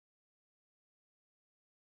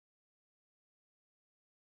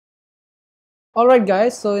Alright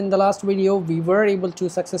guys, so in the last video we were able to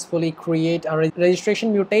successfully create a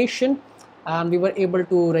registration mutation and we were able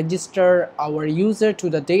to register our user to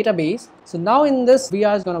the database. So now in this we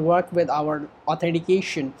are going to work with our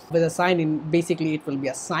authentication with a sign-in. Basically it will be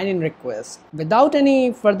a sign-in request. Without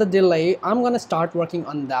any further delay, I'm going to start working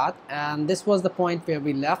on that, and this was the point where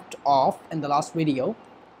we left off in the last video.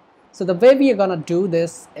 So the way we are gonna do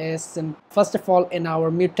this is first of all in our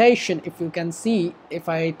mutation, if you can see, if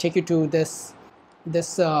I take you to this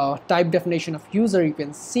type definition of user, you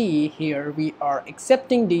can see here we are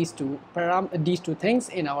accepting these two things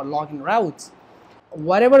in our login routes.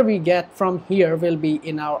 Whatever we get from here will be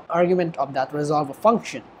in our argument of that resolver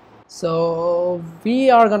function. So we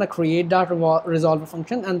are going to create that resolver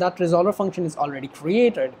function, and that resolver function is already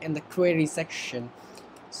created in the query section.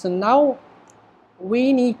 So now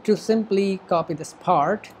we need to simply copy this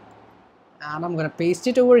part, and I'm going to paste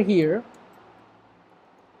it over here,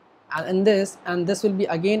 and this will be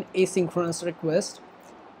again asynchronous request,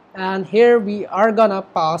 and here we are gonna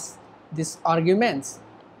pass these arguments.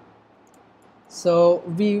 So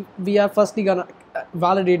we are firstly gonna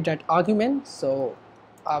validate that argument. So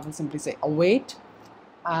I will simply say await,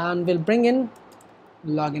 and we'll bring in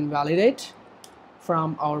login validate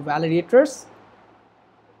from our validators.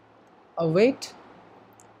 Await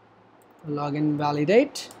login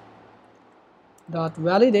validate dot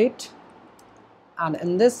validate, and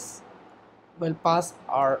in this we'll pass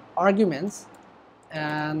our arguments,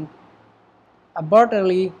 and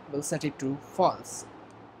abruptly we'll set it to false.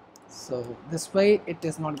 So this way it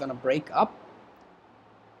is not gonna break up,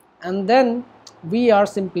 and then we are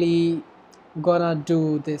simply gonna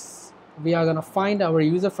do this. We are gonna find our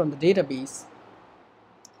user from the database.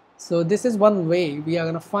 So this is one way we are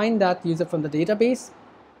gonna find that user from the database,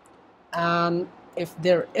 and if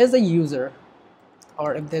there is a user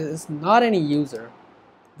or if there is not any user,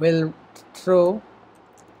 we'll throw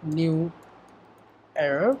new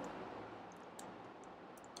error,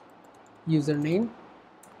 username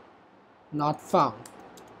not found.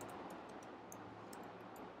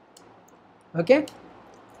 Okay,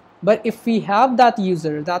 but if we have that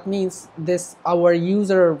user, that means our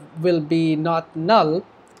user will be not null.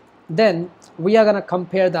 Then we are gonna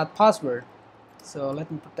compare that password. So let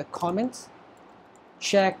me put the comments,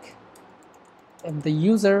 check if the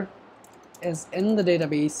user is in the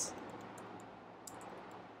database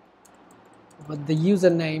with the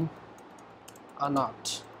username or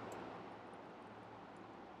not.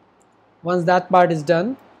 Once that part is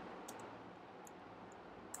done,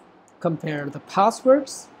 compare the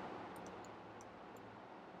passwords,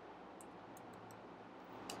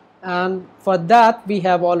 and for that we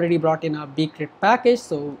have already brought in our bcrypt package,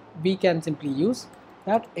 so we can simply use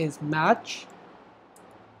that is match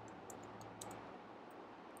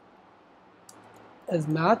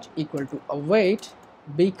equal to await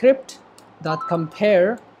bcrypt dot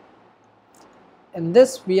compare. In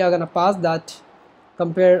this we are going to pass that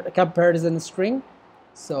comparison string.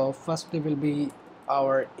 So firstly will be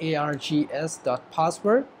our args dot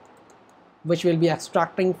password, which will be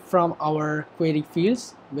extracting from our query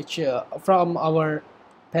fields, which from our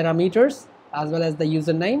parameters as well as the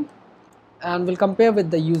username, and we'll compare with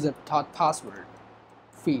the user dot password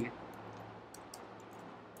field.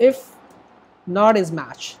 If not is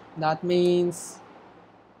match, that means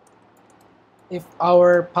if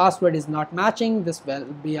our password is not matching, this will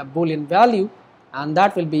be a boolean value, and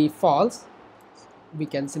that will be false. We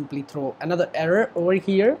can simply throw another error over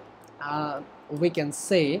here. We can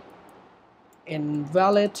say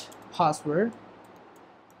invalid password,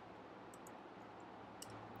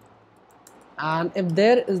 and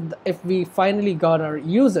if we finally got our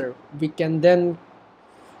user, we can then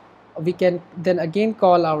again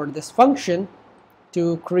call this function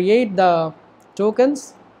to create the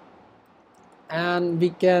tokens, and we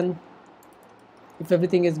can, if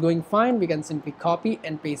everything is going fine, we can simply copy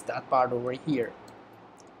and paste that part over here.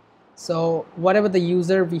 So whatever the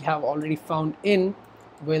user we have already found in,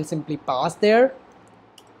 we'll simply pass there,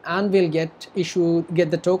 and we'll get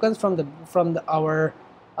the tokens from our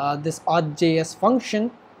this auth.js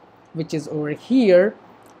function, which is over here.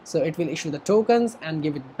 So it will issue the tokens and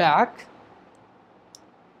give it back,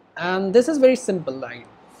 and this is very simple line.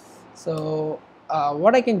 So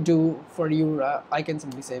what I can do for you, I can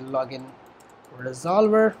simply say login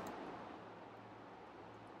resolver,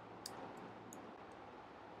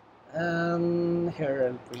 and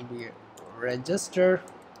here it will be register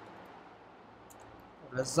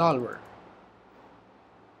resolver.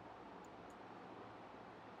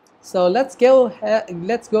 So let's go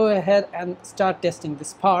ahead and start testing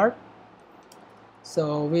this part.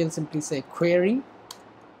 So we'll simply say query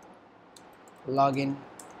login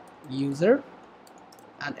user,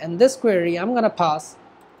 and in this query I'm gonna pass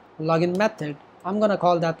login method. I'm gonna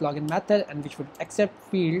call that login method, and which would accept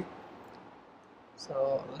field.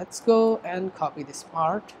 So let's go and copy this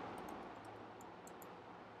part.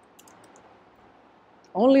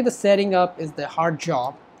 Only the setting up is the hard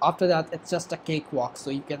job. After that it's just a cakewalk, so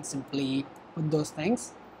you can simply put those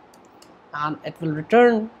things and it will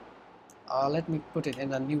return. Let me put it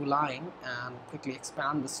in a new line and quickly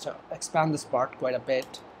expand this part quite a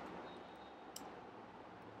bit.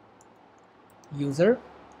 User,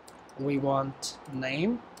 we want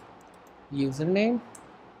name, username,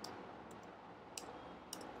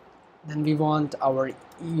 then we want our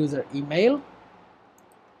user email,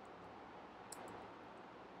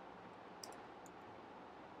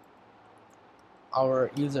 our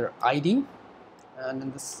user ID, and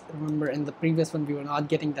in this, remember in the previous one we were not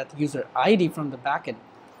getting that user ID from the backend.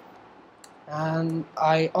 And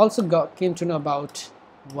I also came to know about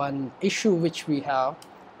one issue which we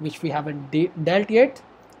haven't dealt yet.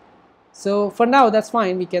 So for now that's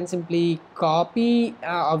fine, we can simply copy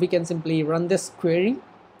or we can simply run this query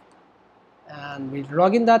and we'll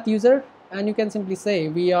log in that user, and you can simply say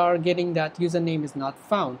we are getting that username is not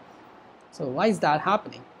found. So why is that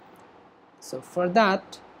happening? So for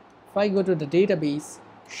that, if I go to the database,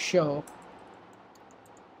 show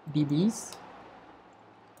DBs,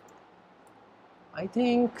 I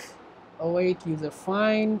think await user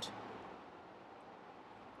find,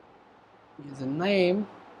 username,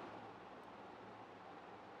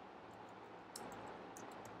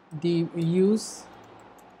 use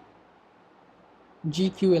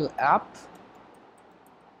GQL app,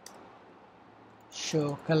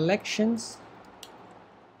 show collections,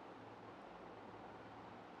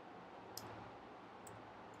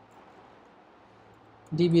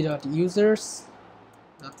 db.users,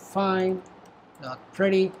 .find,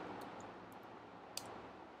 .pretty,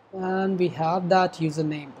 and we have that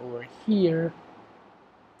username over here.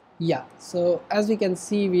 Yeah, so as we can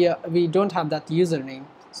see, we don't have that username,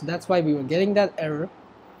 so that's why we were getting that error.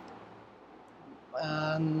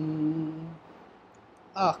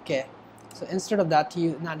 Okay, so instead of that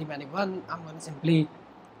 9091, I'm going to simply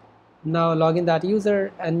now log in that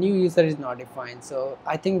user, and new user is not defined. So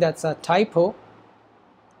I think that's a typo.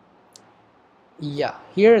 Yeah,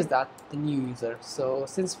 here is that the new user. So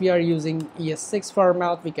since we are using ES6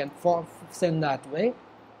 format, we can send that way.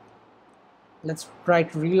 Let's try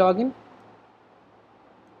to relogin.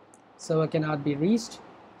 So it cannot be reached,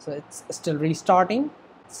 so it's still restarting.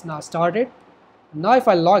 It's now started. Now if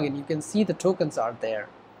I log in, you can see the tokens are there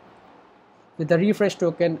with the refresh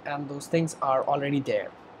token, and those things are already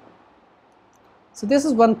there. So this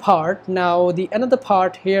is one part. Now the another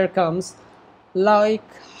part here comes, like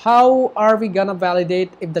how are we gonna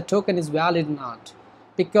validate if the token is valid or not?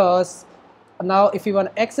 Because now if we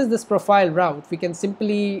want to access this profile route, we can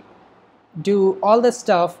simply do all this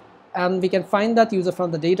stuff and we can find that user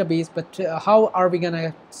from the database, but how are we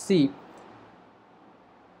gonna see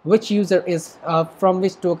which user is from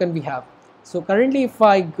which token we have? So currently if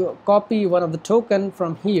I copy one of the token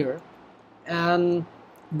from here and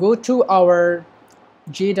go to our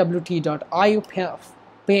jwt.io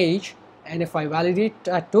page, and if I validate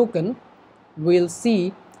that token, we'll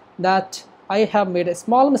see that I have made a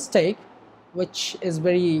small mistake, which is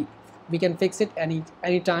we can fix it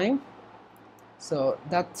anytime. So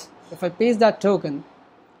that if I paste that token,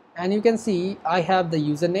 and you can see I have the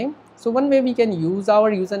username. So one way we can use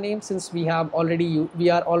our username, since we are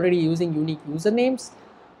already using unique usernames,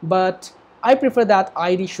 but I prefer that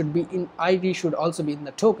ID should also be in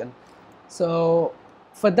the token. So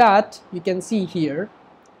for that, you can see here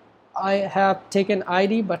I have taken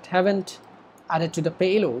ID but haven't added to the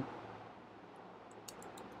payload.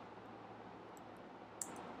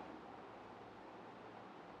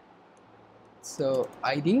 So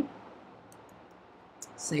ID,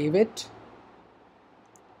 save it,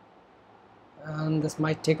 and this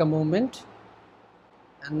might take a moment.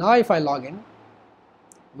 And now if I log in,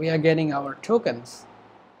 we are getting our tokens.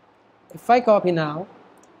 If I copy now,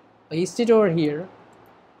 paste it over here,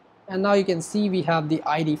 and now you can see we have the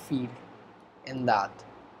ID field in that.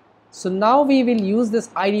 So now we will use this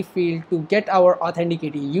ID field to get our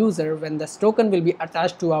authenticated user when this token will be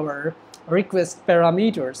attached to our request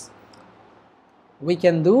parameters. We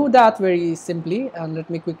can do that very simply, and let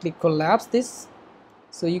me quickly collapse this.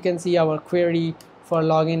 So you can see our query for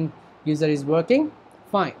login user is working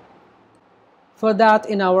fine. For that,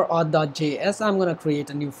 in our auth.js, I'm going to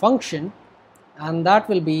create a new function, and that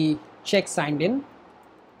will be check signed in,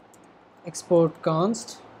 export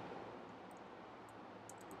const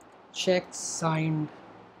check signed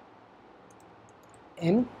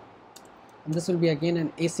in, and this will be again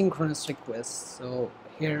an asynchronous request. So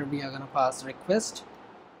here we are going to pass request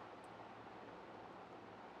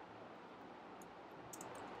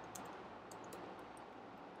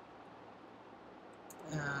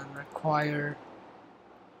and requires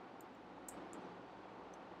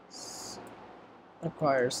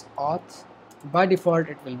auth. By default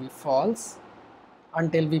it will be false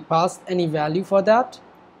until we pass any value for that.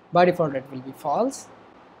 By default it will be false.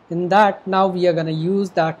 In that, now we are going to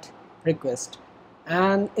use that request,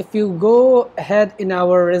 and if you go ahead in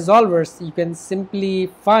our resolvers, you can simply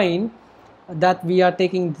find that we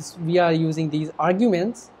are using these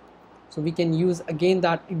arguments. So we can use again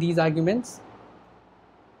these arguments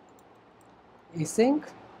async,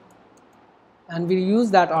 and we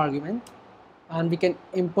use that argument, and we can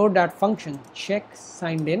import that function check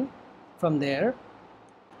signed in from there.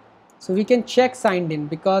 So we can check signed in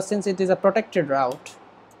because since it is a protected route,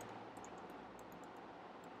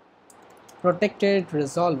 protected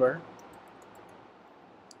resolver,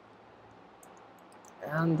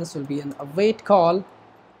 and this will be an await call.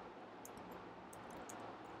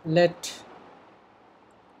 Let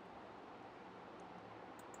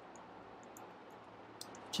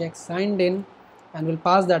check signed in, and we'll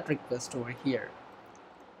pass that request over here,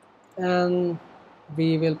 and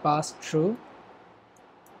we will pass true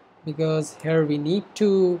because here we need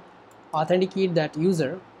to authenticate that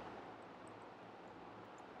user,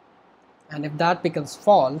 and if that becomes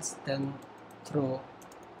false, then throw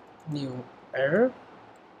new error,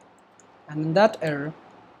 and in that error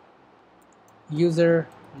user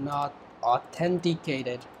not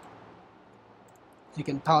authenticated, you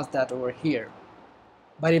can pass that over here.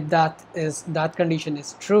 But if that condition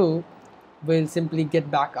is true, we'll simply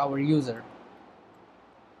get back our user,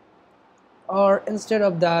 or instead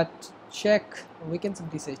of that check, we can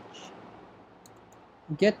simply say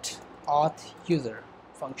get auth user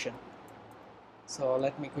function. So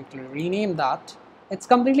let me quickly rename that. It's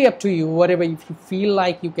completely up to you, whatever if you feel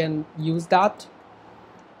like you can use that,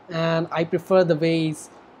 and I prefer the ways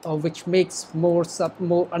which makes more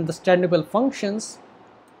understandable functions.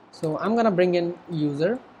 So I'm gonna bring in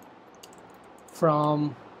user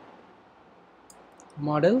from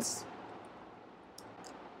models.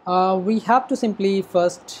 We have to simply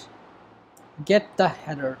first get the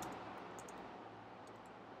headers.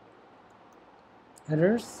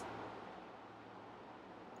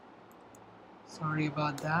 Sorry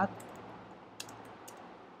about that.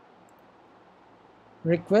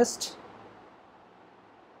 Request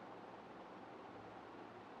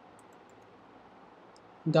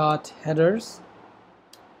dot headers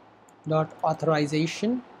dot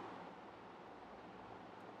authorization.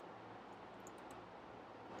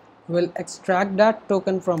 We'll extract that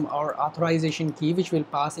token from our authorization key, which will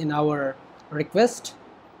pass in our request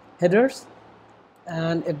headers,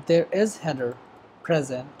 and if there is header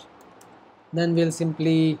present, then we'll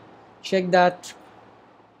simply check that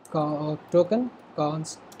token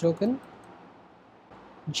const token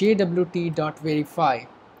jwt.verify.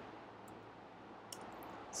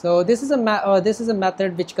 So this is a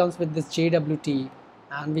method which comes with this jwt,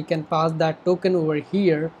 and we can pass that token over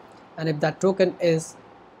here, and if that token is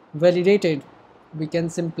validated, we can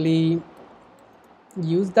simply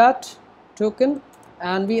use that token,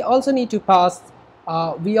 and we also need to pass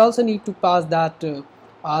that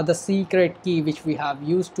the secret key which we have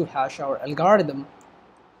used to hash our algorithm.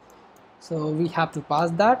 So we have to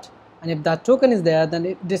pass that, and if that token is there,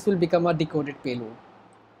 then this will become a decoded payload.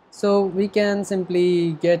 So we can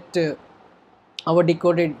simply get our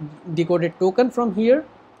decoded token from here,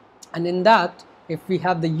 and in that, if we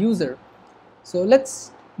have the user, so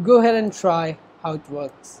let's go ahead and try how it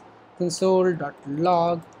works.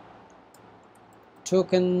 Console.log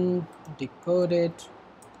token decoded,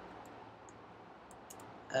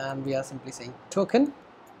 and we are simply saying token.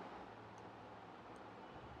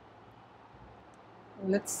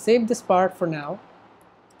 Let's save this part for now.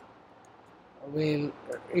 We'll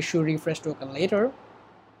issue refresh token later.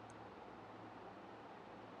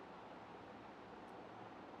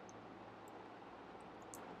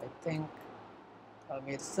 I think I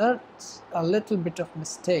made a little bit of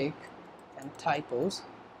mistake and typos.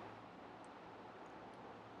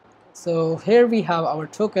 So here we have our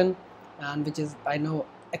token, and which is I know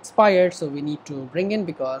expired, so we need to bring in,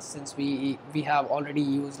 because since we have already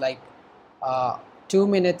used like 2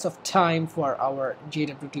 minutes of time for our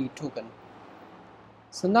JWT token.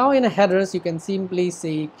 So now in a headers, you can simply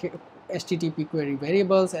say HTTP query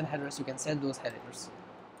variables, and headers you can set those headers.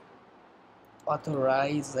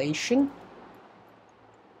 Authorization,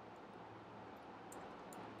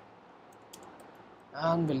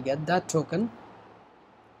 and we'll get that token,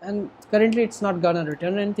 and currently it's not gonna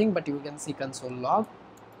return anything, but you can see console log,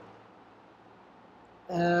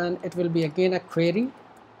 and it will be again a query,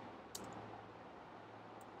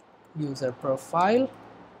 user profile,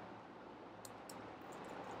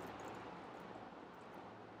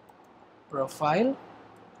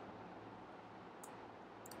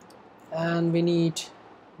 and we need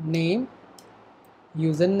name,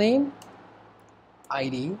 username,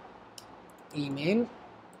 ID, email.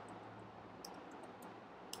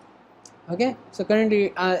 Okay, so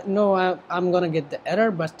currently I'm gonna get the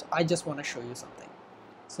error, but I just want to show you something.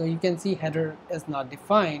 So you can see header is not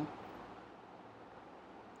defined.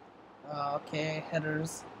 Okay, header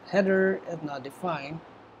is not defined.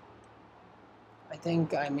 I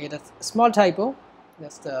think I made a small typo.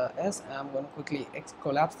 That's the S. I'm going to quickly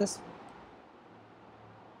collapse this.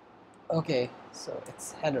 Okay, so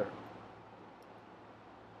it's header,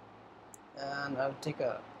 and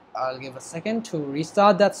I'll give a second to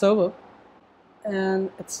restart that server,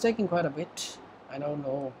 and it's taking quite a bit. I don't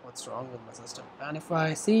know what's wrong with my system. And if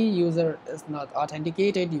I see user is not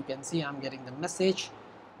authenticated, you can see I'm getting the message,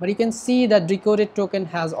 but you can see that decoded token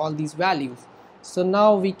has all these values. So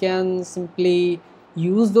now we can simply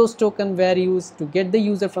use those token values to get the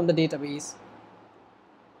user from the database,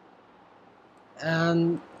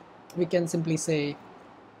 and we can simply say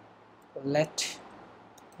let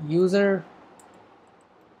user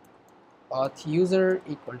auth user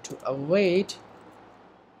equal to await.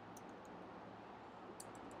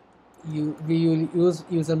 We will use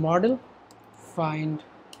user model find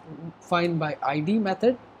by ID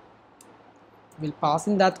method. We'll pass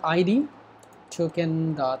in that ID,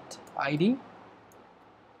 token dot ID.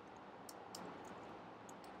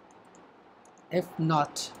 If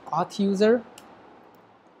not auth user,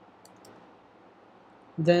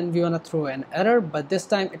 then we want to throw an error, but this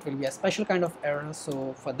time it will be a special kind of error.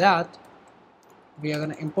 So for that, we are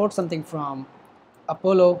going to import something from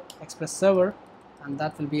Apollo Express server, and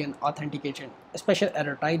that will be an authentication, a special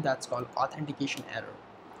error type that's called authentication error.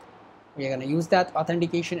 We are going to use that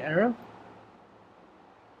authentication error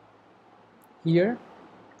here,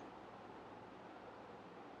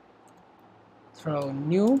 throw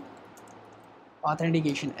new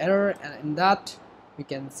authentication error, and in that we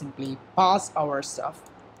can simply pass our stuff.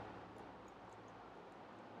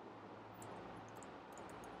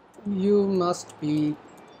 You must be,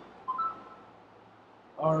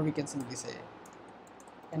 or we can simply say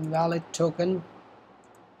invalid token,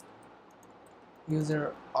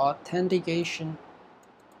 user authentication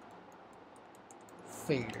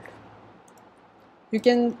failed. You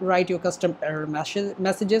can write your custom error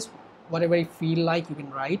messages, whatever you feel like you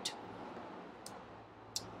can write.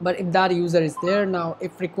 But if that user is there, now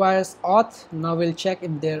if requires auth, now we'll check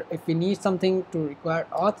if we need something to require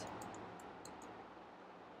auth.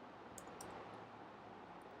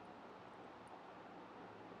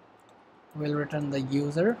 We'll return the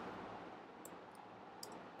user,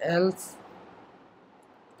 else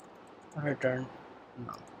return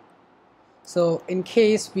null. So in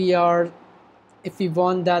case if we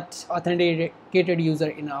want that authenticated user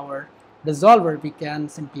in our resolver, we can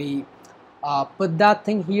simply put that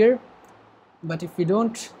thing here. But if we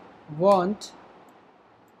don't want,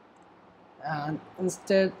 and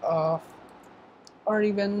instead of, or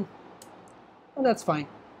even, well, that's fine.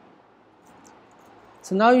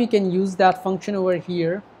 So now you can use that function over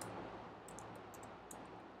here,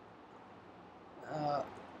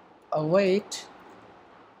 await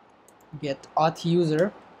get auth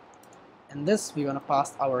user, and this we want to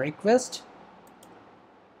pass our request.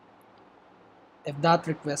 If that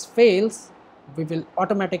request fails, we will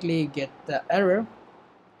automatically get the error,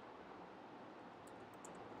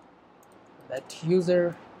 let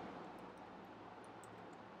user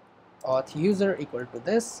auth user equal to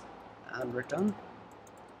this, and return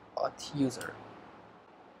auth user.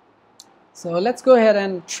 So let's go ahead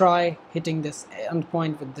and try hitting this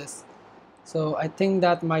endpoint with this. So I think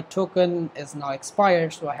that my token is now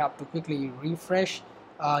expired, so I have to quickly refresh,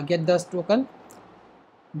 get this token.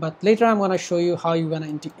 But later I'm going to show you how you're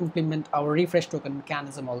going to implement our refresh token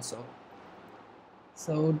mechanism also.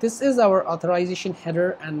 So this is our authorization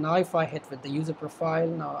header, and now if I hit with the user profile,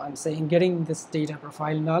 now I'm saying getting this data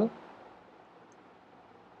profile null,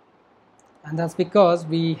 and that's because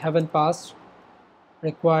we haven't passed.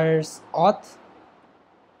 Requires auth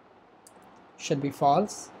should be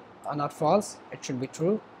false, not false, it should be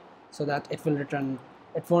true, so that it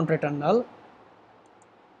won't return null.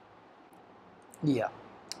 Yeah,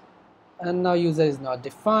 and now user is not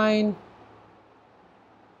defined.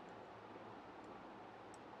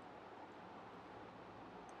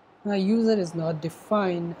 Now user is not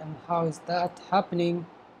defined, and how is that happening?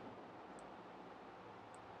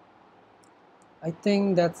 I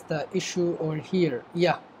think that's the issue over here.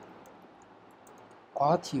 Yeah,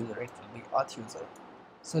 auth user, it will be auth user.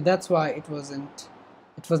 So that's why it was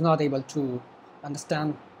not able to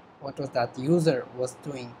understand what was that user was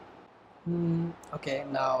doing. Okay,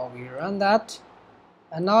 now we run that,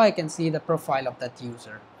 and now I can see the profile of that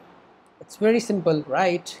user. It's very simple,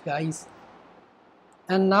 right, guys?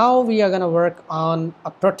 And now we are going to work on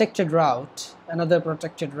a protected route, another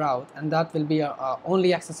protected route, and that will be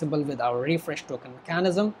only accessible with our refresh token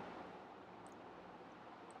mechanism.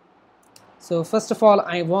 So first of all,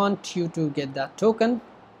 I want you to get that token.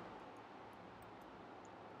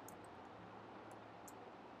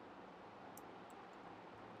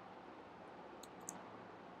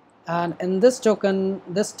 And in this token,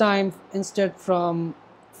 this time, instead from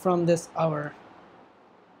this our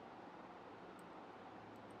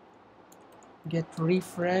get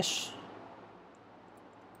refresh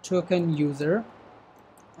token user,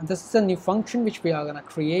 and this is a new function which we are going to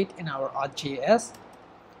create in our Auth.js.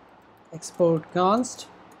 Export const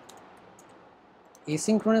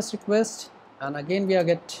asynchronous request, and again we are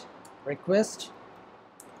get request,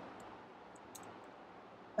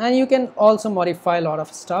 and you can also modify a lot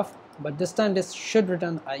of stuff, but this time this should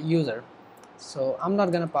return a user. So I'm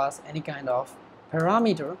not going to pass any kind of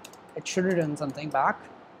parameter, it should return something back,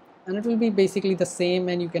 and it will be basically the same,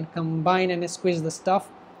 and you can combine and squish the stuff.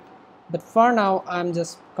 But for now I'm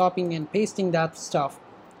just copying and pasting that stuff,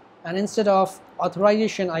 and instead of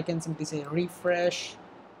authorization I can simply say refresh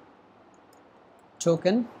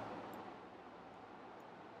token,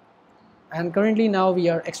 and currently now we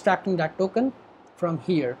are extracting that token from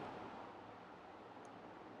here.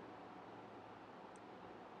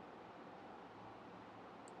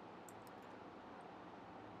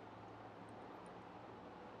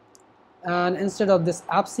 And instead of this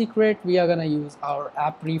app secret, we are going to use our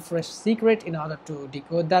app refresh secret in order to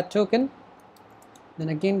decode that token. Then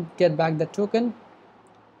again get back the token,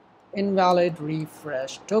 invalid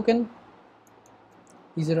refresh token,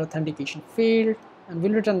 user authentication failed, and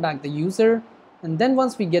we'll return back the user. And then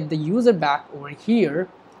once we get the user back over here,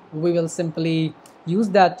 we will simply use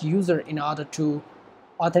that user in order to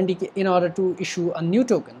authenticate, in order to issue a new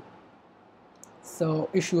token. So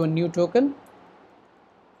issue a new token,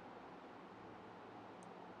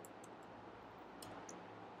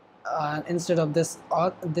 and instead of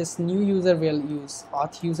this new user we'll use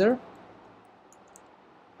auth user,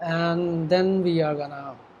 and then we are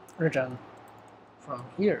gonna return from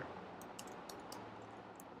here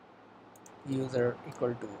user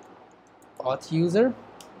equal to auth user,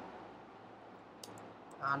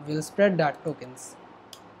 and we'll spread that tokens.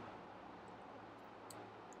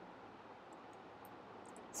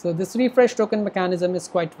 So this refresh token mechanism is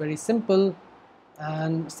quite very simple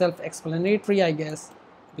and self-explanatory, I guess,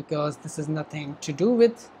 because this is nothing to do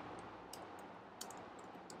with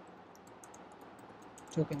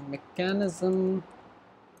token mechanism.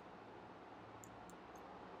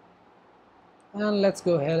 And let's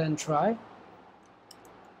go ahead and try.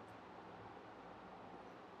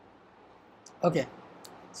 Okay,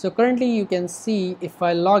 so currently you can see if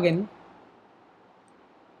I log in,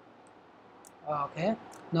 okay,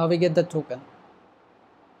 now we get the token,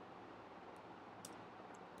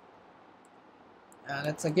 and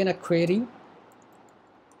it's again a query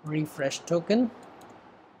refresh token,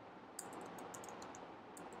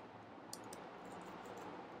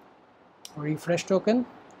 refresh token,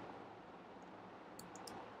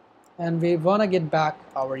 and we want to get back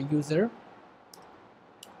our user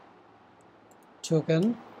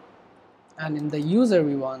token, and in the user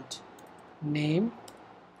we want name,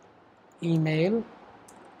 email,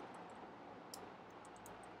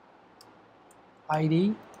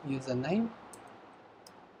 ID, username,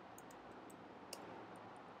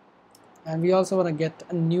 and we also want to get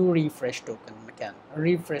a new refresh token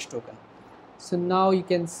refresh token. So now you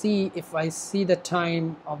can see, if I see the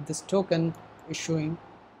time of this token issuing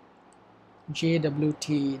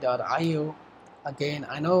jwt.io, again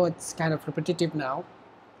I know it's kind of repetitive now,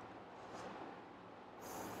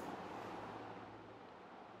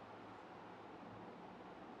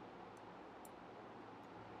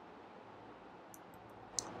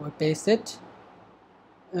 we paste it,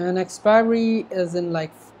 and expiry is in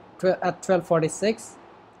like at 12:46,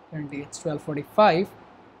 currently it's 12:45,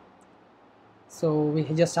 so we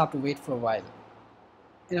just have to wait for a while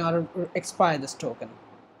in order to expire this token.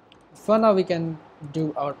 For now we can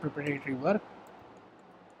do our preparatory work.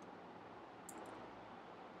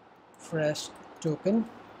 Fresh token,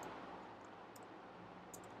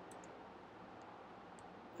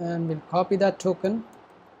 and we'll copy that token,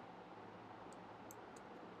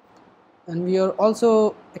 and we are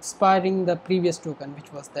also expiring the previous token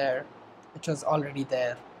which was already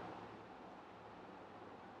there.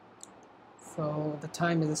 So the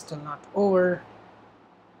time is still not over.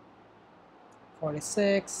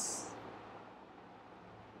 46.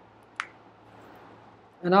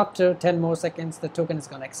 And after 10 more seconds the token is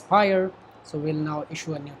going to expire, so we'll now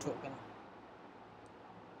issue a new token.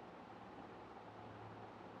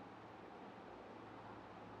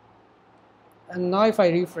 And now if I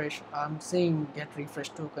refresh, I'm seeing get refresh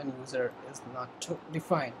token user is not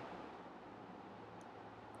defined.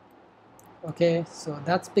 Okay, so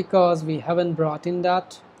that's because we haven't brought in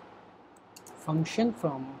that function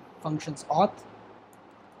from functions auth.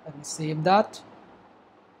 Let me save that.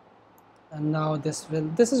 And now this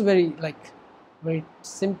is very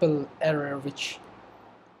simple error which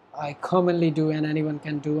I commonly do and anyone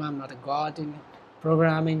can do. I'm not a god in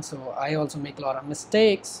programming, so I also make a lot of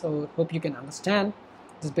mistakes, so hope you can understand.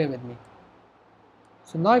 Just bear with me.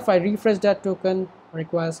 So now if I refresh that token,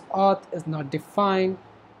 requires auth is not defined,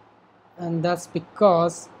 and that's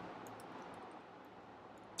because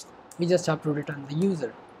we just have to return the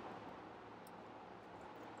user,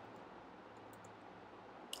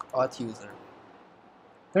 auth user.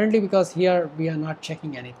 Currently, because here we are not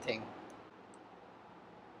checking anything.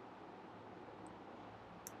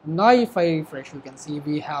 Now if I refresh, you can see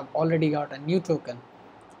we have already got a new token,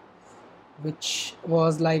 which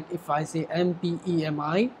was like, if I say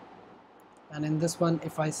MPEMI, and in this one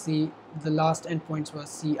if I see the last endpoints was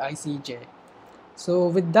CICJ. So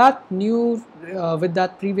with that new with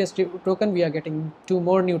that previous token we are getting 2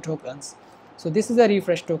 more new tokens. So this is a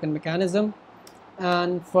refresh token mechanism,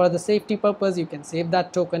 and for the safety purpose you can save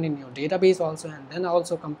that token in your database also, and then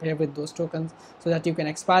also compare with those tokens so that you can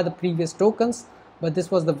expire the previous tokens. But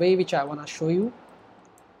this was the way which I want to show you.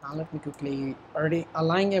 Now let me quickly already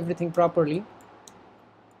align everything properly.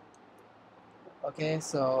 Okay,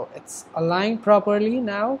 so it's aligned properly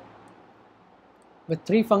now. With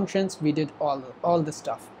 3 functions we did all the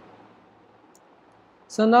stuff.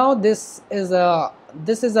 So now this will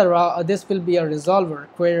be a resolver,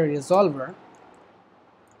 query resolver.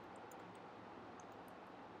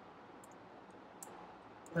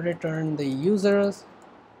 Return the users,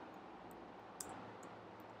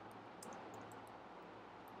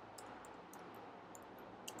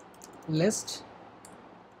 list,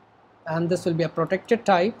 and this will be a protected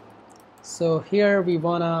type. So here we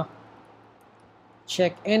wanna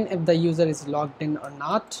check in if the user is logged in or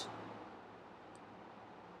not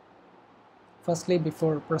firstly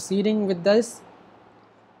before proceeding with this.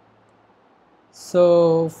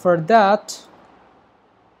 So for that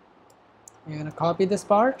you're gonna copy this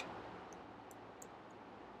part.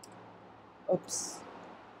 Oops.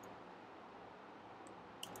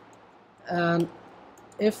 And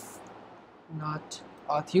if not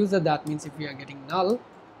auth user, that means if we are getting null,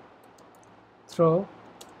 throw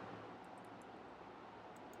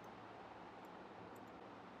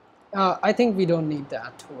I think we don't need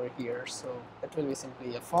that over here, so it will be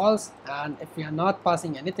simply a false. And if we are not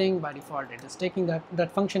passing anything, by default it is taking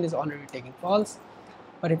that function is already taking false.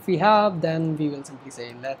 But if we have, then we will simply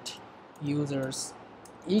say let users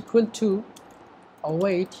equal to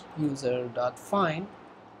await user dot find,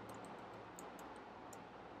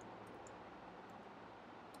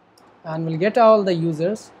 and we'll get all the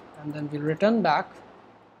users, and then we'll return back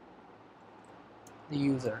the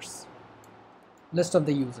users, list of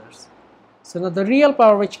the users. So now the real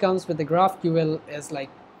power which comes with the GraphQL is like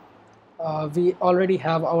we already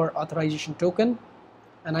have our authorization token,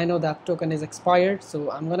 and I know that token is expired,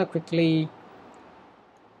 so I'm gonna quickly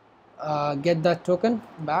get that token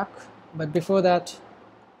back. But before that,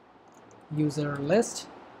 user list,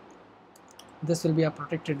 this will be a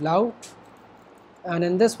protected route, and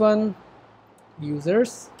in this one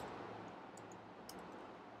users,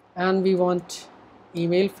 and we want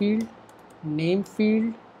email field, name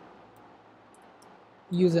field,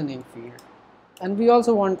 username field, and we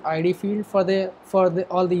also want ID field for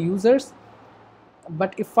all the users.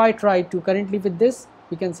 But if I try to currently with this,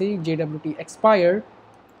 we can see JWT expired,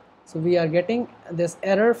 so we are getting this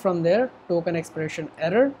error from there, token expiration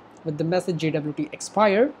error with the message JWT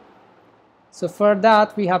expired. So for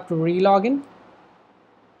that we have to re-log in,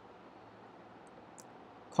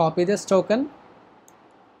 copy this token,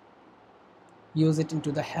 use it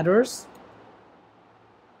into the headers,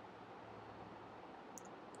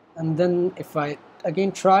 and then if I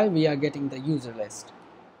again try, we are getting the user list.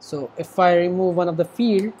 So if I remove one of the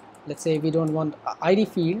field, let's say we don't want ID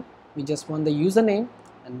field, we just want the username,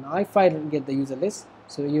 and now if I get the user list,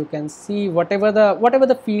 so you can see whatever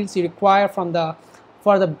the fields you require for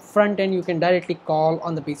the front end, you can directly call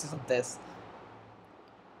on the basis of this.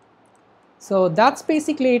 So that's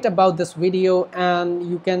basically it about this video, and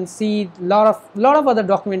you can see lot of other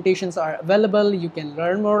documentations are available. You can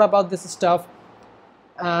learn more about this stuff,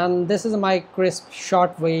 and this is my crisp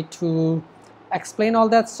short way to explain all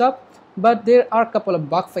that stuff. But there are a couple of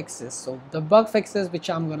bug fixes. So the bug fixes which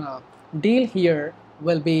I'm gonna deal here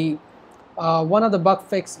will be one of the bug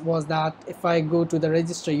fix was that if I go to the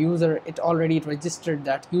register user, it already registered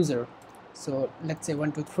that user. So let's say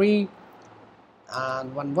 123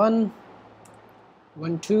 and 11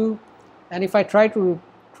 12, and if I try to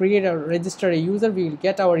create a register a user, we will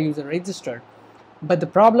get our user registered. But the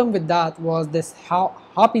problem with that was this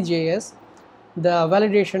Hapi.js, the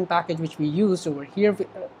validation package which we used over here,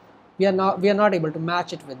 we are not able to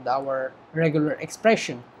match it with our regular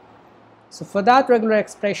expression. So for that regular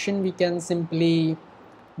expression, we can simply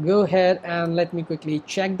go ahead and let me quickly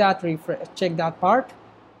check that part.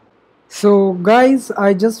 So guys,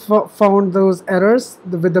 I just found those errors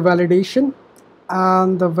with the validation,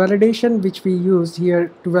 and the validation which we used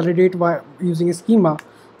here to validate using a schema.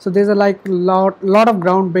 So there's a lot of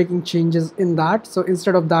groundbreaking changes in that. So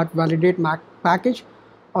instead of that validate package,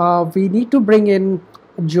 we need to bring in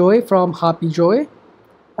Joy from Hapi.js,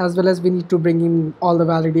 as well as we need to bring in all the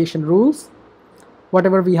validation rules,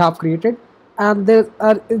 whatever we have created. And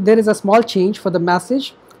there is a small change for the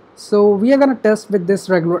message. So we are going to test with this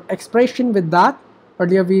regular expression with that.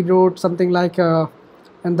 Earlier we wrote something like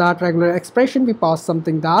in that regular expression we pass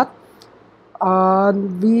something that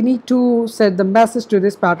we need to set the message to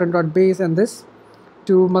this patron.base, and this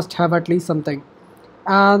to must have at least something,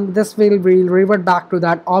 and this will revert back to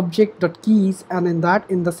that object.keys, and in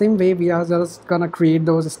the same way we are just gonna create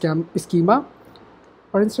those schema,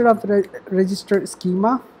 or instead of register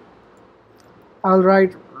schema, I'll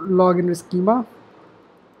write login with schema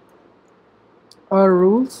or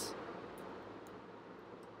rules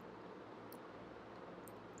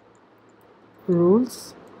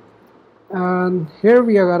and here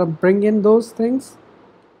we are gonna bring in those things,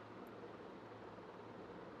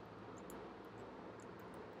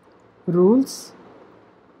 rules,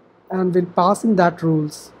 and we'll pass in that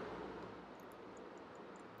rules.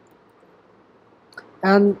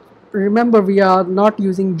 And remember, we are not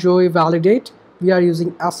using joy validate, we are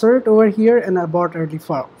using assert over here and abort early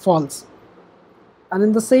false. And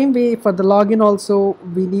in the same way for the login also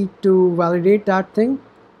we need to validate that thing.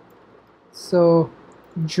 So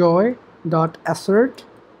joy.assert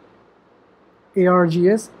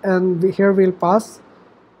args, and here we'll pass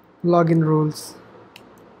login rules.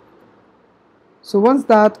 So once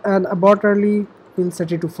that, and abort early, we'll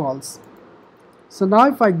set it to false. So now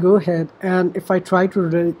if I go ahead and if I try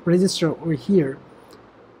to register over here,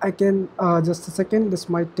 I can just a second, this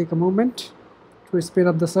might take a moment to spin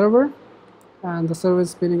up the server, and the server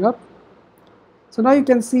is spinning up. So now you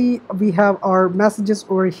can see we have our messages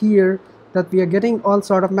over here, that we are getting all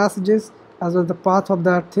sort of messages as well as the path of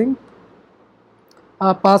that thing,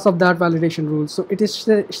 path of that validation rule. So it is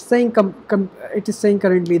saying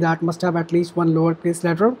currently that must have at least one lowercase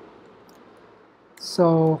letter,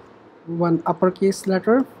 so one uppercase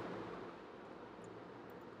letter.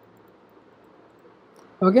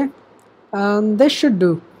 Okay, and this should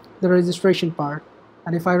do the registration part.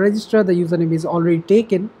 And if I register, the username is already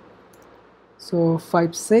taken, so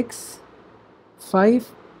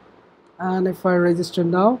 565, and if I register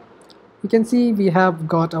now, you can see we have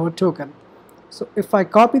got our token. So if I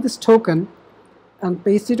copy this token and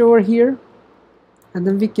paste it over here, and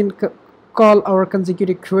then we can call our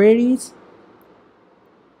consecutive queries.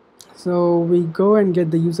 So we go and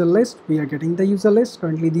get the user list. We are getting the user list.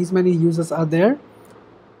 Currently these many users are there.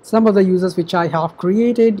 Some of the users which I have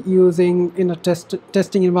created using in a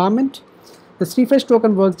testing environment. The refresh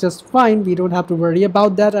token works just fine. We don't have to worry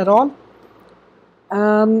about that at all.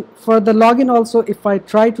 And for the login also, if I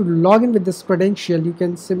try to log in with this credential, you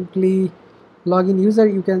can simply login user,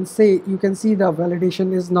 you can see the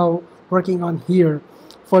validation is now working on here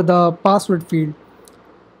for the password field.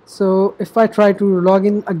 So if I try to log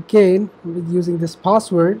in again with using this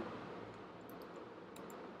password,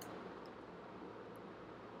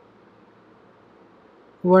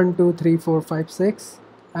 one two three four five six,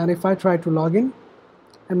 and if I try to log in,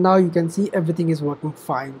 and now you can see everything is working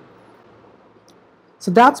fine. So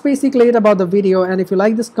that's basically it about the video, and if you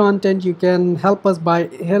like this content, you can help us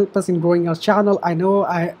in growing our channel. I know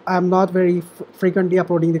I'm not very frequently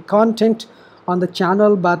uploading the content on the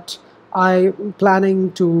channel, but I'm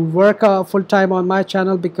planning to work full-time on my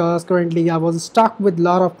channel, because currently I was stuck with a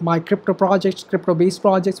lot of my crypto-based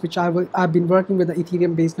projects, which I've been working with the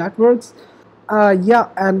Ethereum-based networks. Yeah,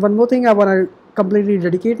 and one more thing, I want to completely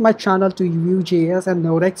dedicate my channel to Vue.js and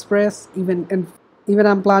Node.js. Even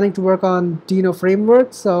I'm planning to work on Dino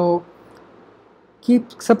framework. So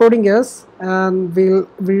keep supporting us, and we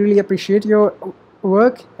really appreciate your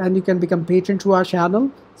work, and you can become patron to our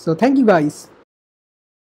channel. So thank you guys.